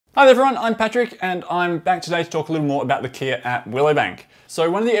Hi there everyone, I'm Patrick and I'm back today to talk a little more about the Kea at Willowbank. So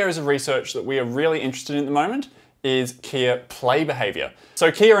one of the areas of research that we are really interested in at the moment is Kea play behaviour.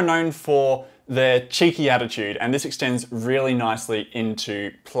 So Kea are known for their cheeky attitude and this extends really nicely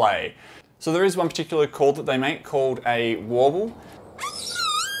into play. So there is one particular call that they make called a warble.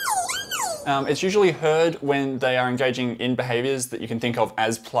 It's usually heard when they are engaging in behaviours that you can think of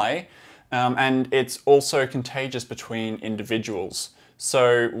as play, and it's also contagious between individuals.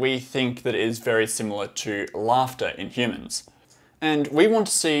 So we think that it is very similar to laughter in humans. And we want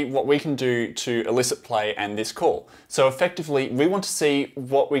to see what we can do to elicit play and this call. So effectively, we want to see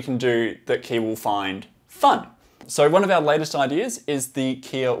what we can do that Kea will find fun. So one of our latest ideas is the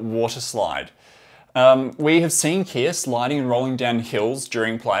Kea Waterslide. We have seen Kea sliding and rolling down hills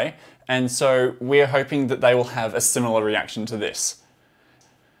during play, and so we're hoping that they will have a similar reaction to this.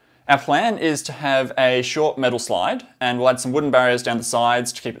 Our plan is to have a short metal slide, and we'll add some wooden barriers down the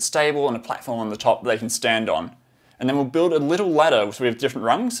sides to keep it stable and a platform on the top that they can stand on. And then we'll build a little ladder with different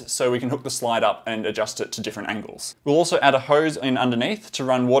rungs so we can hook the slide up and adjust it to different angles. We'll also add a hose in underneath to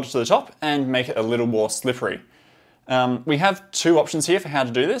run water to the top and make it a little more slippery. We have two options here for how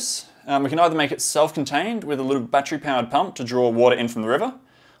to do this. We can either make it self-contained with a little battery-powered pump to draw water in from the river,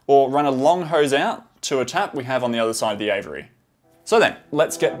 or run a long hose out to a tap we have on the other side of the aviary. So then,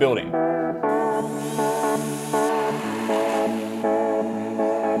 let's get building.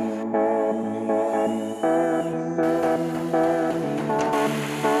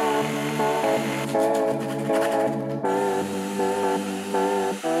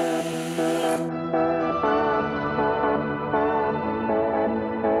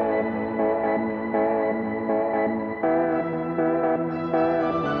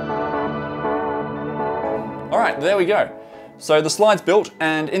 Alright, there we go. So the slide's built,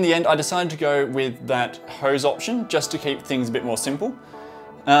 and in the end I decided to go with that hose option just to keep things a bit more simple.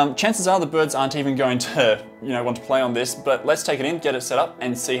 Chances are the birds aren't even going to want to play on this, but let's take it in, get it set up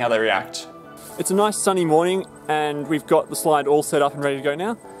and see how they react. It's a nice sunny morning and we've got the slide all set up and ready to go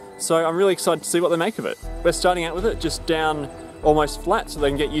now. So I'm really excited to see what they make of it. We're starting out with it just down almost flat so they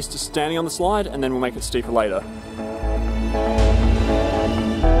can get used to standing on the slide, and then we'll make it steeper later.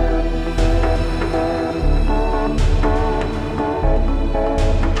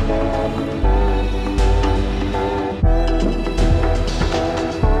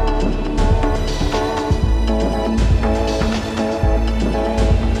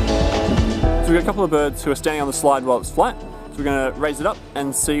 We've got a couple of birds who are standing on the slide while it's flat, so we're going to raise it up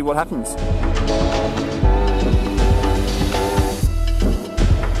and see what happens.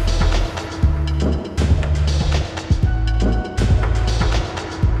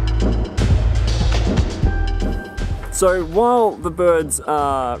 So while the birds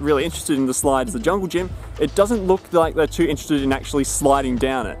are really interested in the slide as a jungle gym, it doesn't look like they're too interested in actually sliding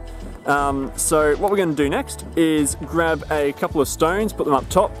down it. So what we're going to do next is grab a couple of stones, put them up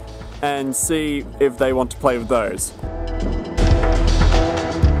top, and see if they want to play with those.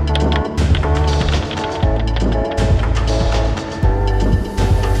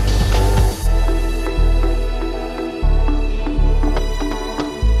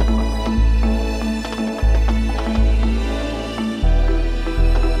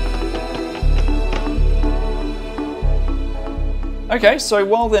 Okay, so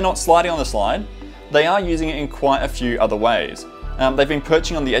while they're not sliding on the slide, they are using it in quite a few other ways. They've been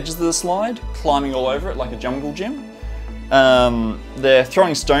perching on the edges of the slide, climbing all over it like a jungle gym. They're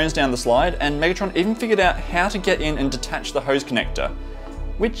throwing stones down the slide, and Megatron even figured out how to get in and detach the hose connector,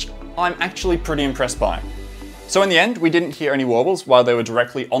 which I'm actually pretty impressed by. So in the end, we didn't hear any warbles while they were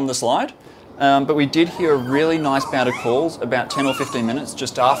directly on the slide, but we did hear a really nice bout of calls about 10 or 15 minutes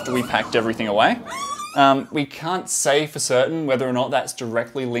just after we packed everything away. We can't say for certain whether or not that's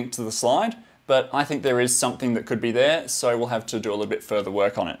directly linked to the slide, but I think there is something that could be there, so we'll have to do a little bit further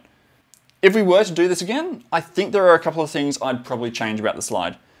work on it. If we were to do this again, I think there are a couple of things I'd probably change about the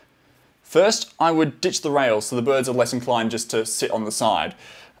slide. First, I would ditch the rails so the birds are less inclined just to sit on the side.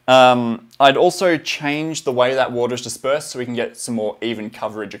 I'd also change the way that water is dispersed so we can get some more even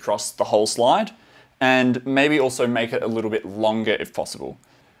coverage across the whole slide, and maybe also make it a little bit longer if possible.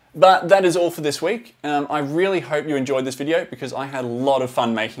 But that is all for this week. I really hope you enjoyed this video because I had a lot of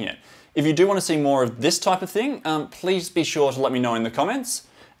fun making it. If you do want to see more of this type of thing, please be sure to let me know in the comments.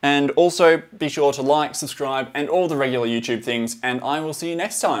 And also be sure to like, subscribe, and all the regular YouTube things, and I will see you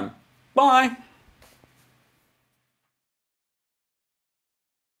next time. Bye!